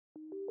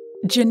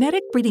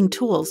Genetic breeding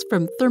tools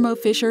from Thermo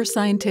Fisher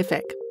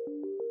Scientific.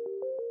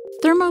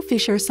 Thermo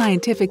Fisher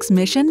Scientific's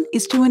mission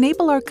is to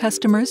enable our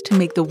customers to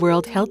make the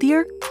world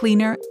healthier,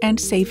 cleaner, and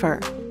safer.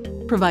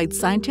 Provide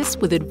scientists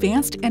with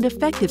advanced and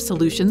effective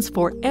solutions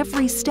for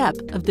every step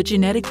of the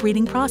genetic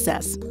breeding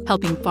process,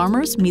 helping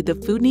farmers meet the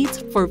food needs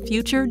for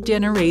future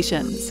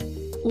generations.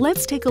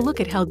 Let's take a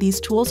look at how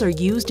these tools are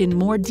used in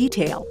more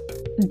detail.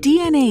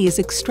 DNA is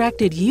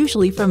extracted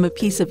usually from a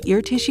piece of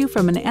ear tissue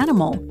from an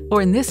animal,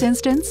 or in this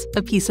instance,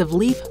 a piece of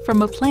leaf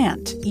from a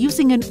plant,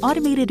 using an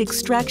automated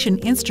extraction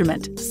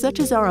instrument such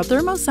as our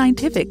Thermo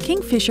Scientific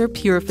Kingfisher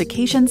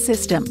purification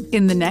system.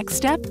 In the next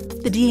step,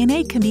 the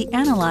DNA can be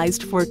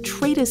analyzed for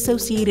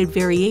trait-associated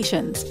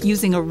variations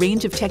using a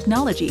range of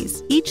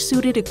technologies, each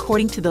suited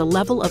according to the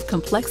level of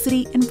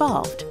complexity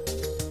involved.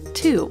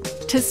 2.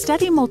 To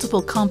study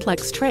multiple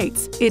complex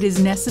traits, it is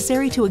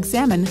necessary to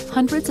examine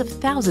hundreds of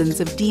thousands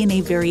of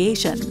DNA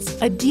variations.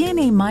 A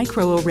DNA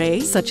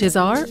microarray, such as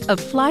our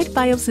Applied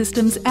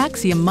Biosystems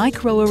Axiom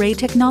microarray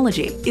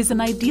technology, is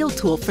an ideal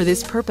tool for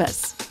this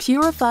purpose.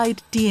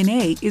 Purified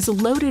DNA is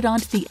loaded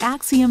onto the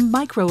Axiom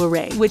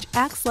microarray, which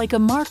acts like a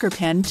marker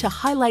pen to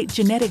highlight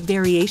genetic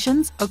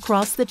variations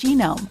across the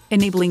genome,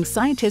 enabling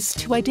scientists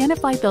to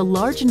identify the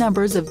large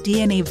numbers of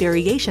DNA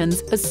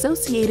variations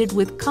associated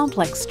with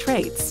complex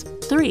traits.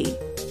 3.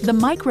 The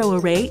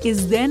microarray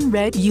is then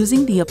read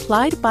using the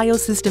Applied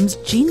Biosystems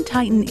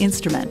GeneTitan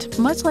instrument,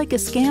 much like a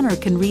scanner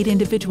can read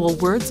individual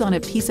words on a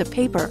piece of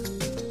paper.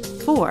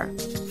 4.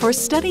 For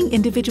studying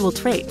individual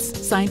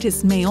traits,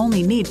 scientists may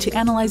only need to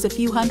analyze a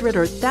few hundred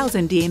or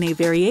thousand DNA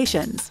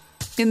variations.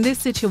 In this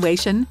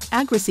situation,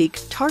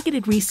 AgriSeq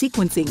targeted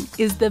resequencing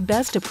is the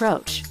best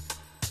approach.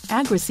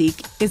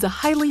 AgriSeq is a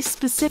highly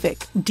specific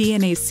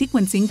DNA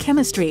sequencing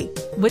chemistry,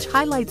 which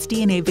highlights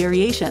DNA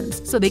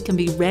variations so they can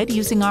be read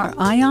using our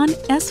Ion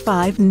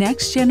S5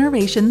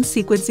 next-generation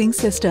sequencing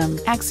system.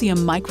 Axiom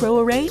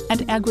microarray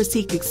and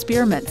AgriSeq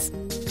experiments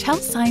tell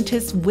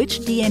scientists which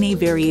DNA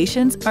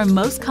variations are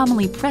most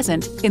commonly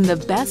present in the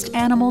best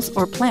animals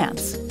or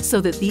plants, so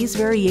that these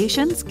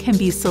variations can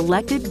be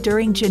selected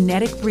during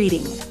genetic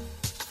breeding.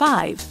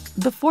 5.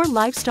 Before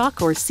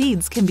livestock or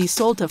seeds can be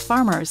sold to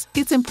farmers,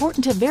 it's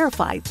important to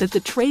verify that the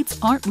traits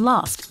aren't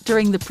lost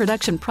during the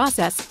production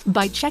process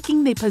by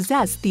checking they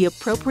possess the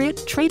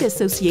appropriate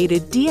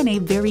trait-associated DNA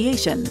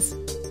variations.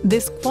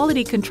 This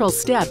quality control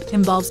step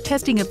involves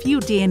testing a few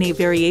DNA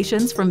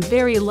variations from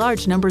very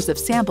large numbers of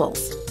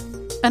samples.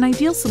 An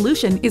ideal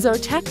solution is our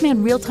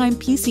TaqMan real-time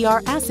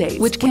PCR assay,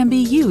 which can be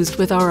used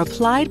with our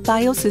Applied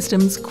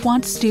Biosystems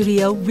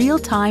QuantStudio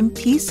real-time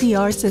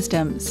PCR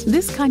systems.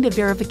 This kind of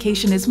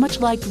verification is much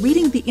like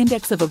reading the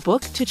index of a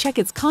book to check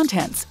its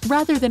contents,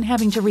 rather than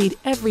having to read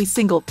every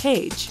single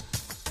page.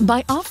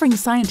 By offering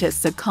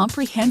scientists a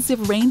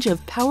comprehensive range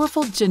of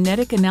powerful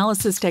genetic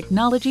analysis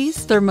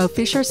technologies, Thermo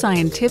Fisher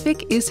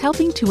Scientific is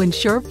helping to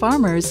ensure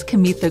farmers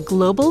can meet the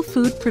global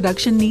food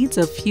production needs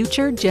of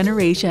future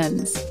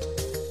generations.